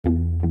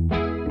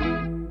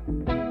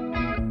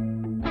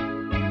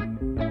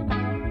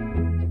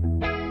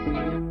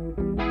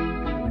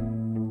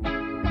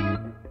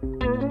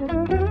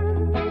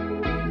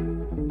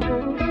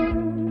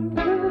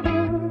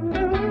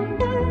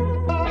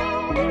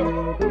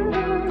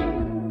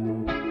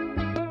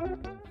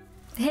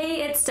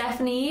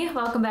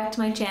welcome back to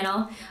my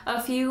channel.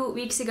 A few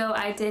weeks ago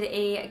I did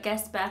a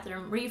guest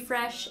bathroom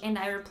refresh and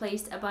I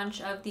replaced a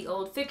bunch of the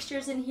old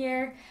fixtures in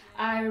here.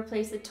 I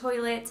replaced the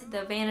toilet,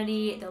 the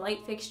vanity, the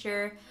light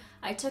fixture.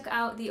 I took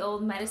out the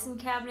old medicine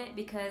cabinet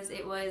because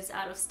it was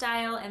out of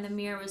style and the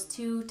mirror was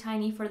too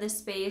tiny for this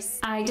space.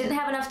 I didn't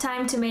have enough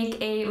time to make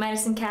a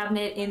medicine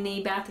cabinet in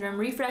the bathroom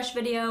refresh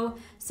video,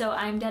 so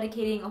I'm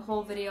dedicating a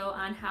whole video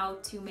on how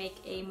to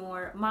make a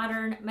more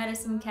modern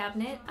medicine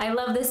cabinet. I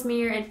love this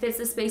mirror, it fits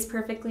the space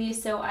perfectly,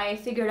 so I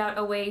figured out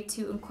a way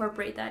to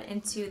incorporate that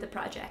into the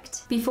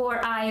project.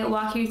 Before I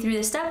walk you through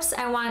the steps,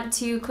 I want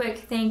to quick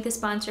thank the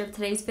sponsor of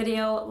today's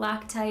video,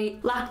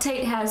 Loctite.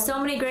 Loctite has so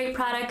many great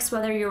products,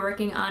 whether you're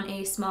working on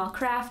a small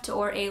craft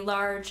or a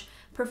large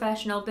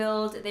professional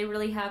build. They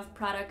really have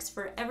products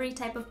for every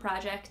type of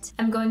project.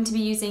 I'm going to be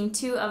using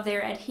 2 of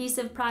their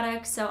adhesive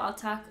products, so I'll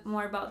talk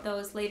more about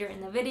those later in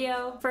the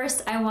video.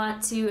 First, I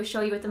want to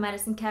show you what the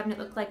medicine cabinet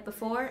looked like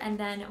before, and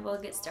then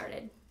we'll get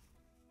started.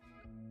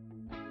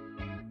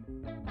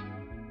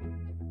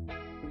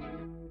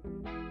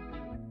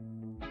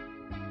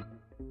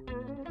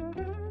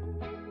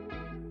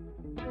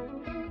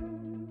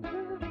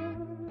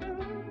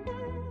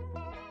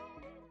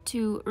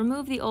 To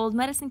remove the old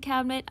medicine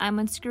cabinet, I'm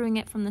unscrewing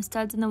it from the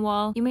studs in the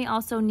wall. You may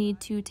also need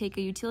to take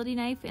a utility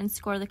knife and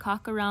score the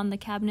caulk around the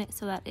cabinet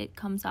so that it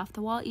comes off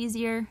the wall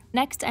easier.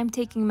 Next, I'm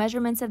taking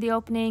measurements of the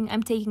opening.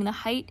 I'm taking the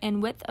height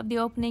and width of the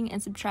opening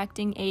and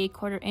subtracting a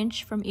 1/4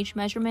 inch from each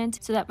measurement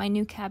so that my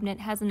new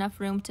cabinet has enough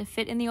room to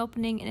fit in the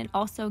opening, and it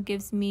also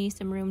gives me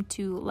some room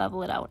to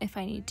level it out if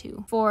I need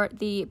to. For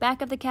the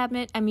back of the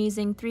cabinet, I'm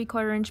using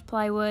 3/4 inch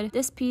plywood.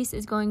 This piece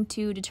is going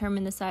to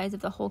determine the size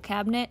of the whole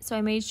cabinet, so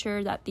I made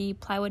sure that the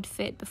plywood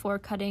fit before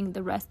cutting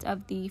the rest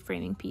of the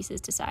framing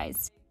pieces to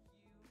size.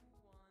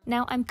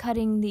 Now I'm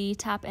cutting the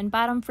top and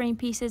bottom frame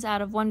pieces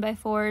out of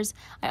 1x4s.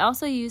 I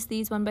also use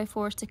these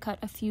 1x4s to cut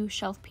a few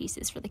shelf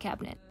pieces for the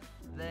cabinet.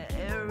 The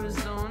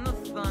Arizona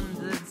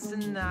thunder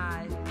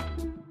tonight.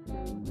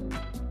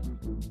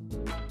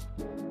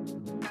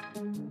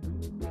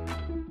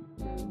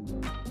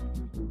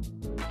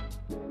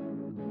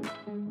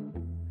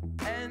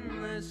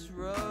 Endless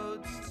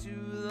roads to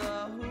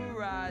the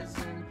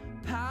horizon.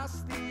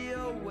 Past the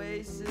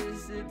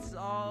oasis, it's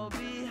all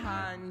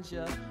behind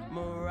you.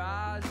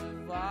 Mirage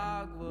of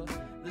agua,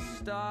 the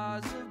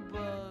stars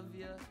above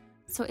you.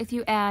 So if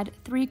you add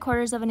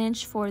 3/4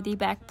 inch for the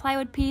back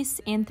plywood piece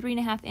and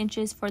 3.5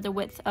 inches for the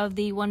width of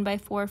the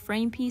 1x4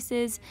 frame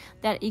pieces,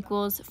 that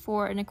equals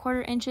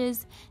 4.25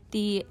 inches.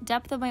 The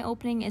depth of my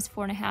opening is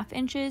 4.5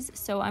 inches,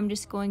 so I'm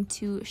just going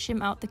to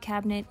shim out the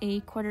cabinet a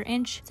 1/4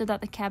 inch so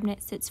that the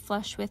cabinet sits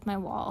flush with my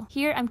wall.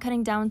 Here I'm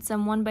cutting down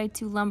some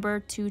 1x2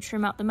 lumber to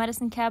trim out the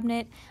medicine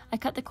cabinet. I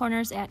cut the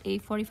corners at a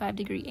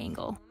 45-degree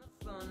angle.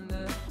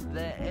 Thunder,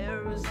 the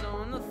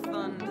Arizona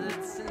thunder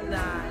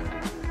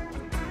tonight.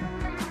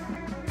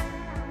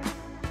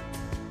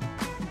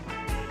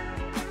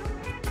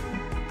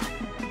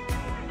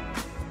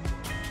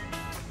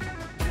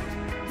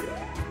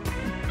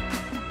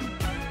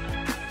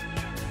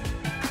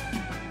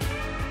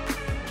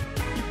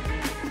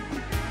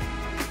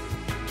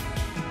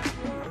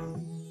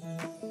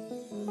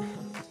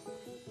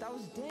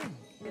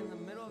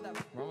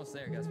 We're almost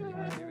there, guys.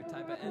 My favorite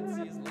type of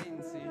NC is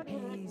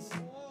latency.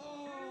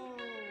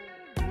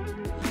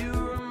 You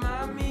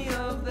remind me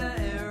of the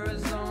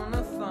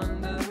Arizona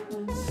thunder.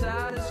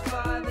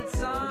 Satisfy the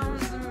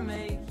times that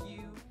make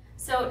you.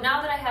 So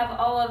now that I have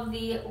all of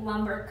the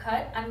lumber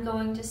cut, I'm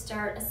going to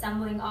start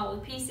assembling all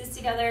the pieces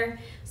together.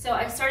 So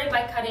I started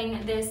by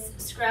cutting this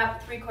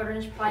scrap 3/4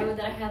 inch plywood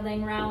that I had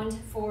laying around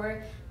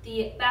for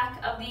the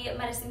back of the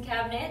medicine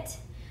cabinet.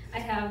 I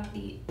have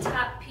the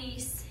top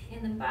piece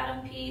and the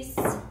bottom piece,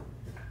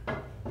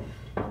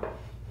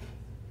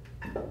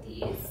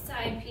 the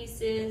side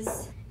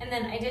pieces, and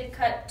then I did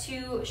cut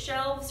 2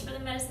 shelves for the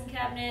medicine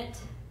cabinet.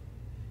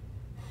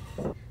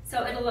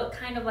 So it'll look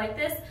kind of like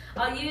this.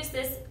 I'll use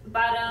this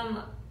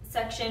bottom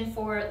section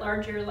for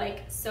larger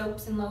like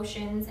soaps and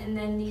lotions, and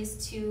then these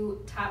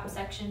 2 top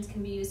sections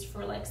can be used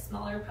for like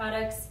smaller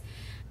products.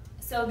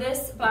 So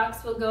this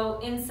box will go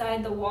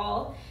inside the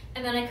wall,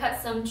 and then I cut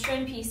some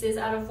trim pieces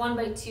out of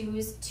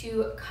 1x2s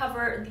to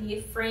cover the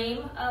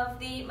frame of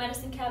the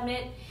medicine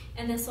cabinet,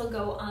 and this will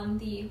go on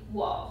the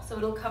wall, so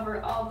it'll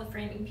cover all the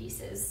framing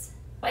pieces.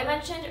 I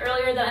mentioned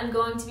earlier that I'm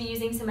going to be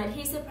using some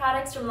adhesive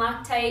products from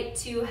Loctite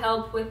to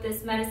help with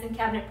this medicine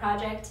cabinet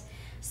project.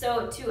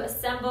 So to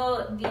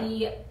assemble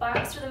the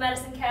box for the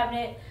medicine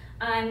cabinet,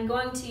 I'm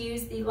going to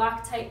use the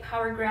Loctite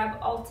Power Grab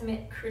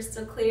Ultimate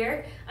Crystal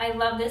Clear. I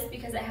love this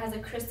because it has a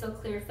crystal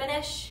clear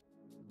finish.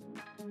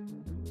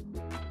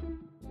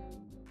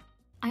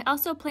 I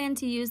also plan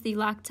to use the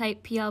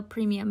Loctite PL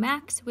Premium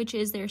Max, which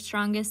is their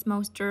strongest,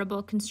 most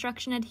durable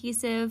construction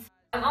adhesive.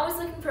 I'm always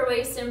looking for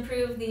ways to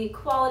improve the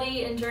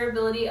quality and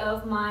durability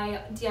of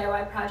my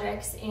DIY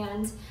projects,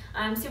 and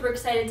I'm super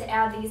excited to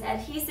add these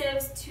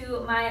adhesives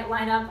to my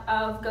lineup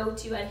of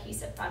go-to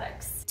adhesive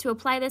products. To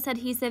apply this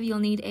adhesive, you'll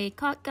need a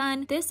caulk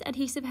gun. This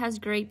adhesive has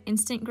great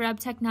instant grab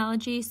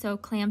technology, so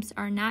clamps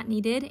are not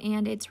needed,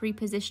 and it's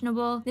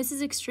repositionable. This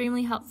is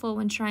extremely helpful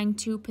when trying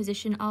to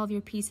position all of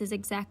your pieces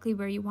exactly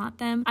where you want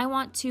them. I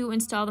want to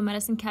install the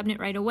medicine cabinet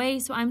right away,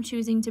 so I'm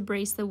choosing to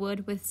brace the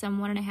wood with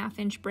some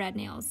 1.5-inch brad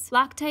nails.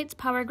 Loctite's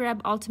Power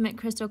Grab Ultimate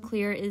Crystal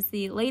Clear is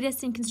the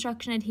latest in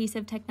construction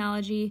adhesive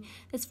technology.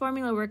 This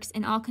formula works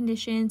in all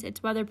conditions.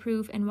 It's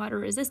weatherproof and water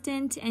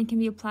resistant and can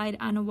be applied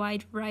on a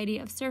wide variety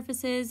of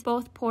surfaces,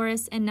 both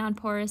porous and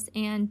non-porous,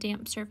 and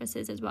damp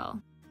surfaces as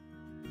well.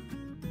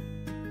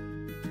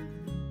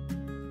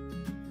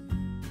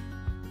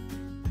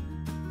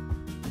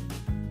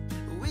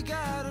 We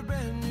got a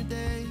brand new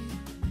day.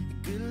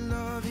 Good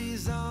love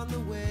is on the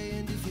way,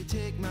 and if you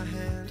take my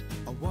hand,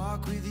 I'll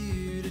walk with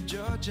you to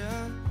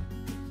Georgia.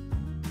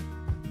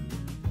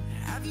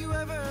 Have you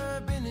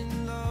ever been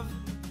in love?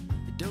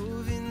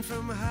 Dove in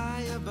from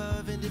high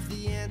above, and if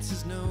the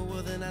answer's no,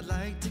 well then I'd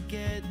like to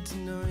get to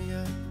know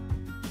you.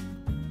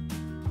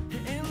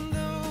 And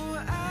though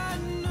I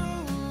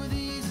know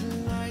these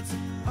lights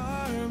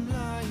are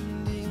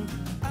blinding,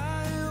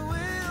 I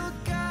will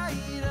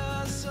guide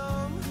us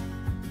home.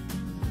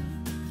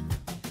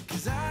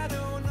 'Cause I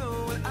don't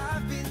know what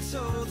I've been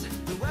told.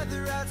 The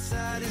weather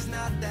outside is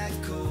not that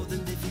cold,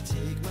 and if you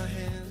take my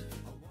hand.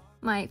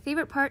 My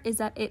favorite part is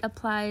that it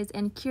applies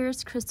and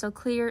cures crystal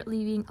clear,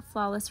 leaving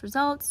flawless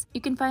results. You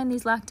can find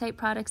these Loctite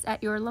products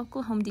at your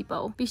local Home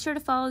Depot. Be sure to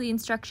follow the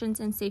instructions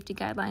and safety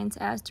guidelines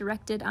as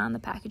directed on the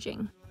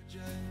packaging.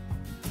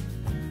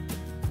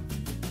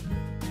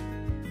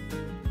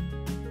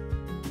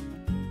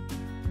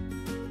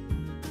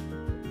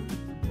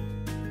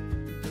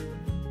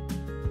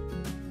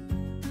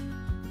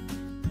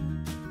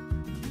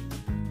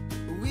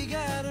 We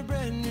got a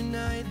brand new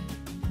night,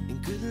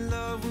 and good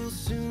love will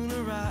soon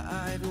arrive.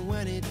 And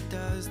when it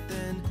does,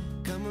 then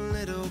come a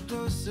little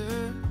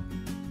closer.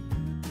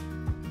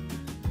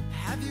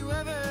 Have you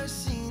ever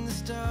seen the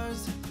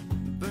stars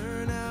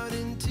burn out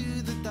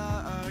into the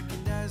dark,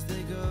 and as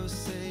they go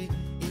say,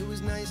 it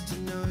was nice to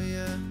know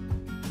ya.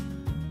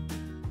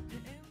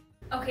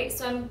 Okay,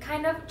 so I'm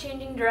kind of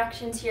changing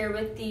directions here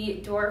with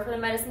the door for the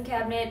medicine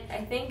cabinet.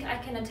 I think I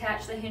can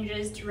attach the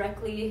hinges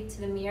directly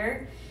to the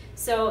mirror.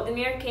 So the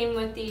mirror came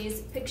with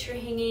these picture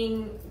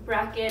hanging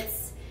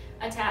brackets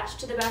attached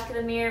to the back of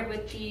the mirror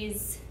with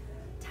these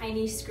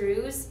tiny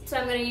screws. So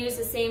I'm going to use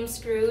the same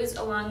screws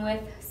along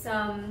with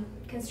some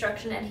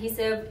construction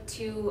adhesive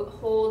to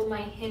hold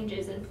my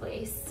hinges in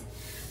place.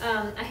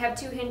 I have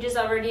 2 hinges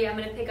already. I'm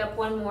going to pick up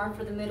one more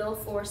for the middle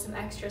for some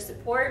extra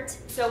support.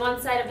 So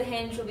one side of the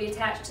hinge will be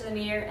attached to the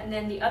mirror, and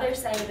then the other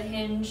side of the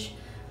hinge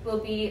will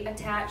be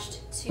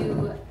attached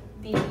to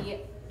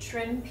the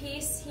trim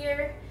piece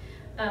here.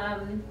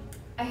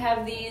 I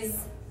have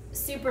these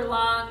super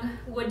long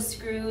wood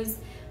screws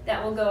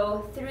that will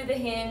go through the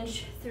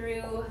hinge,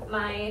 through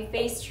my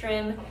face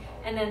trim,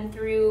 and then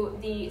through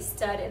the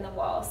stud in the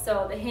wall.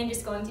 So the hinge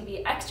is going to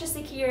be extra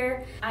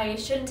secure. I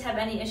shouldn't have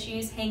any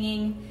issues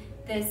hanging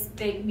this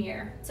big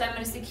mirror. So I'm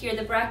going to secure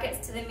the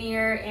brackets to the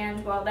mirror,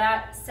 and while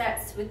that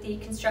sets with the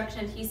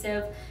construction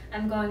adhesive,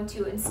 I'm going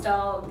to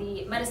install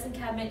the medicine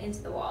cabinet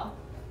into the wall.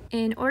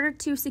 In order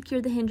to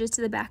secure the hinges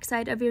to the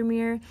backside of your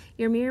mirror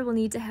will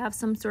need to have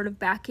some sort of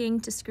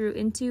backing to screw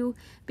into.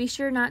 Be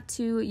sure not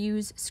to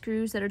use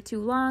screws that are too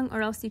long,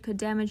 or else you could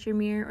damage your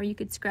mirror, or you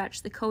could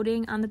scratch the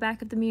coating on the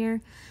back of the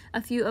mirror.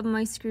 A few of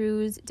my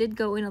screws did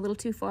go in a little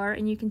too far,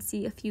 and you can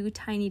see a few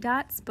tiny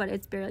dots, but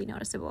it's barely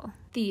noticeable.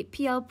 The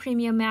PL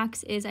Premium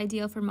Max is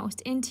ideal for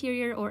most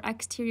interior or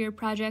exterior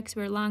projects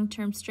where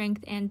long-term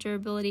strength and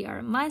durability are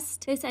a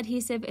must. This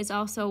adhesive is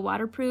also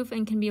waterproof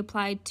and can be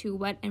applied to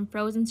wet and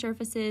frozen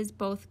surfaces,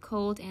 both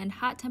cold and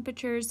hot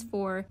temperatures,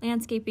 for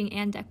landscaping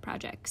and deck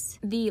projects.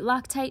 The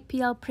Loctite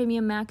PL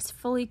Premium Max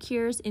fully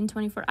cures in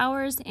 24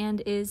 hours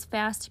and is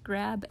fast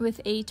grab with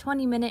a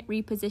 20-minute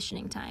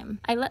repositioning time.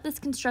 I let this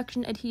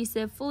construction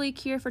adhesive fully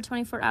cure for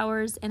 24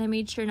 hours, and I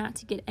made sure not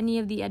to get any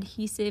of the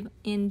adhesive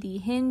in the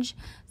hinge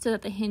so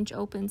that the hinge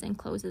opens and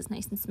closes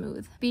nice and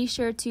smooth. Be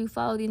sure to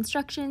follow the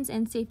instructions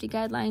and safety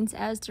guidelines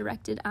as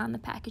directed on the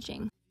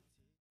packaging.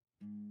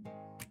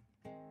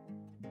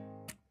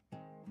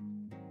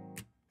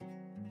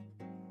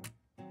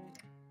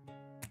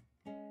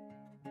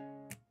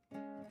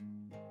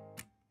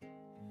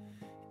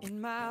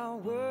 In my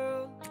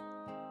world,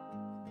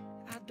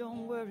 I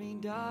don't worry,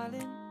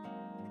 darling.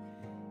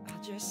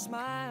 I just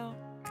smile,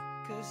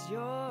 'cause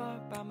you're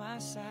by my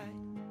side.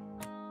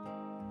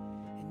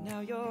 And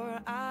now your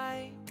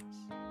eyes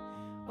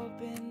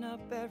open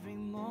up every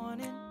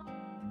morning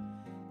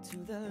to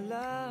the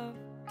love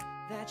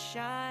that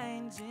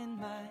shines in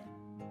mine.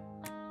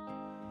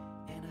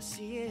 And I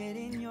see it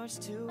in yours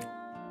too.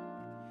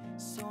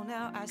 So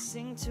now I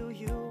sing to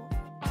you.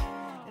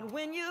 And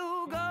when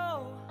you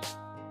go,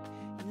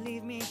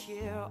 leave me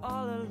here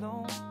all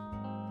alone,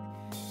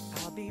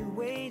 I'll be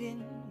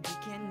waiting,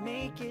 we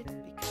make it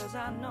because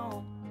I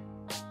know.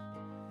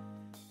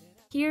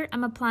 Here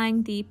I'm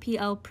applying the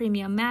PL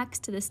Premium Max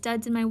to the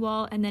studs in my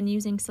wall and then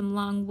using some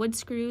long wood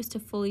screws to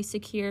fully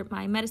secure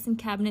my medicine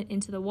cabinet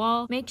into the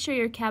wall. Make sure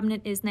your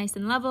cabinet is nice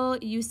and level.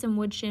 Use some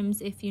wood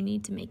shims if you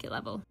need to make it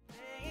level.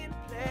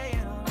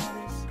 Playing on all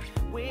this,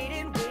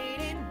 waiting,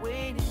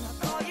 I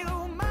call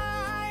you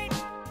mine.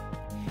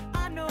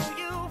 I know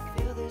you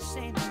feel the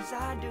same as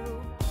I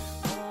do.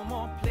 No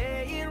more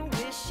playing,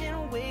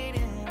 wishing,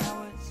 waiting.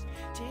 I was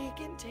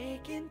taking,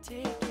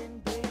 baby.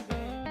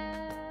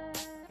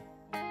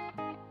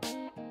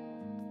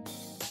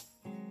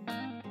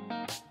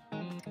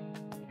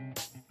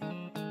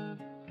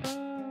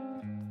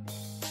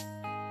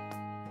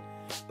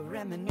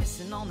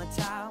 Reminiscing on the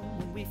time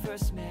when we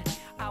first met.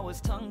 I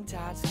was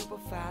tongue-tied,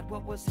 stupefied.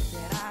 What was it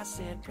that I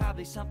said?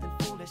 Probably something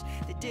foolish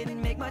that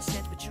didn't make much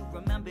sense, but you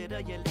remembered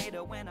a year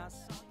later when I saw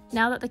you.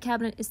 Now that the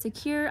cabinet is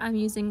secure, I'm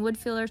using wood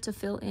filler to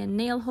fill in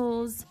nail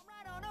holes.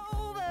 Right on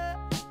over.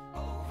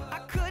 I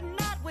could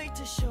not wait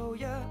to show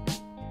you.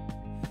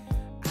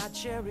 I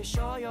cherish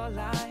all your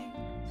lines,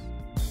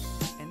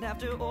 and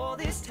after all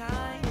this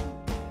time,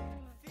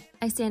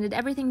 I sanded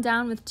everything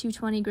down with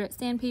 220 grit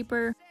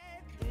sandpaper.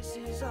 this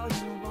is all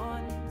you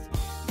want.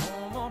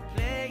 No more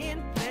playing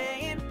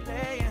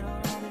on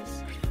all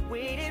this.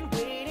 Waiting.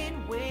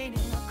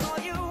 I call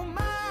you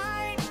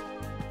mine.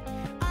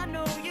 I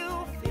know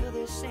you feel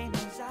the same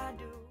as I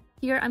do.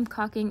 Here I'm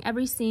caulking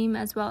every seam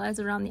as well as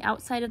around the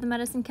outside of the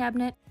medicine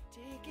cabinet.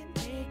 Taking,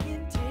 baby.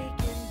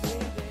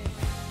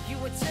 You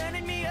were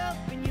turning me up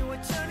and you were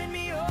turning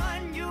me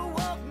on. You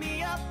woke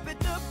me up at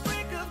the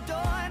break of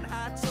dawn.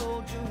 I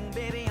told you,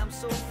 baby, I'm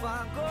so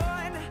far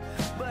gone.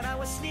 But I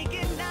was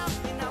sneaking out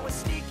and I was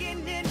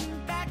sneaking in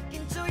back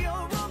into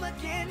your room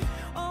again.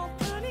 Oh,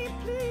 honey,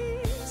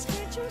 please,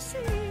 can't you see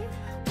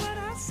what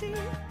I see?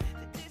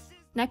 That this is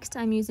Next,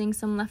 I'm using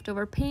some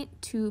leftover paint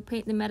to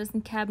paint the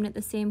medicine cabinet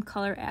the same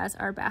color as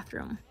our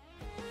bathroom.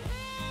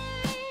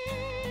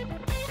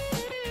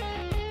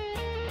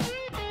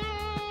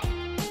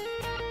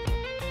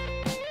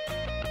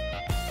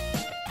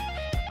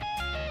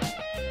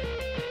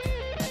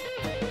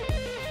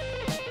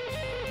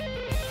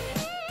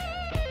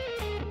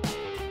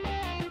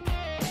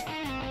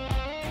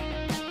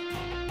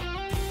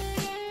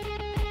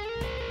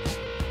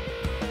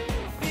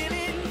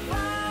 feeling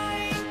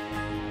fine,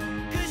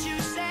 'cause you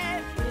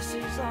said this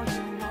is all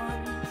you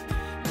want.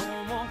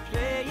 No more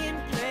playing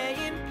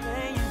on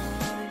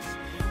this.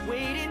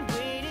 Waiting.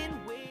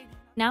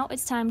 Now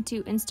it's time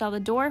to install the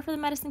door for the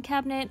medicine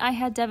cabinet. I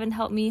had Devin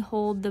help me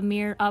hold the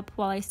mirror up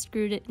while I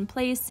screwed it in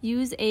place.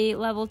 Use a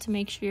level to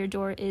make sure your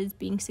door is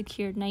being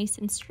secured nice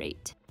and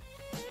straight.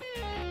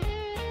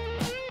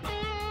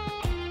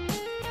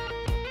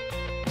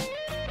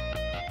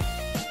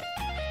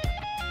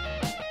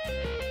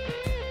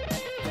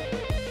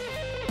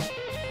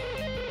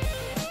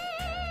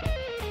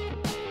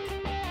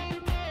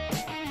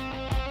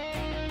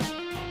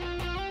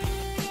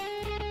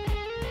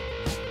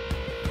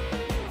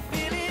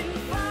 Feeling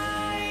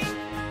fine,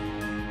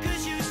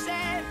 'cause you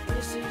said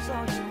this is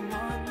all you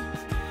want.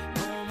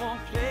 No more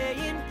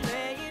playing.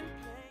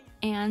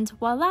 And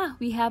voila,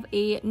 we have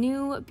a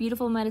new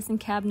beautiful medicine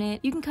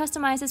cabinet. You can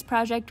customize this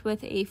project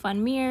with a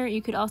fun mirror.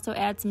 You could also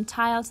add some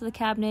tile to the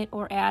cabinet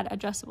or add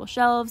adjustable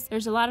shelves.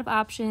 There's a lot of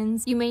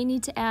options. You may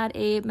need to add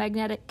a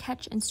magnetic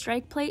catch and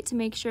strike plate to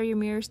make sure your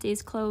mirror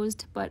stays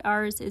closed, but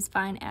ours is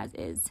fine as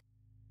is.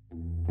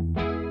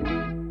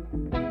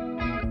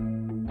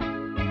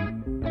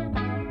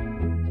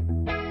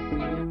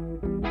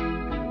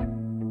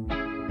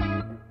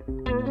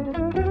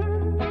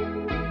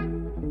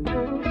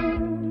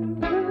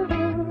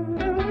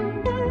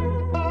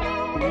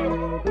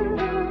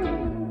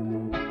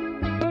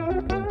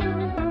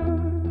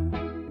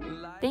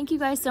 Thank you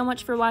guys so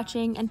much for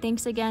watching, and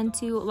thanks again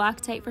to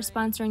Loctite for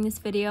sponsoring this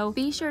video.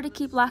 Be sure to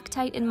keep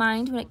Loctite in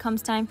mind when it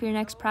comes time for your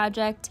next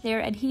project.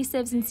 Their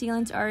adhesives and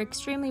sealants are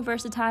extremely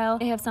versatile.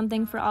 They have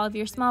something for all of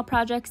your small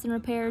projects and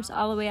repairs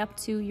all the way up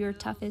to your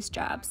toughest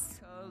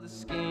jobs. Color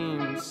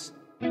schemes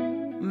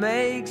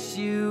makes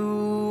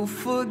you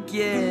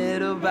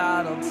forget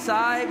about all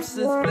types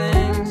of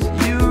things.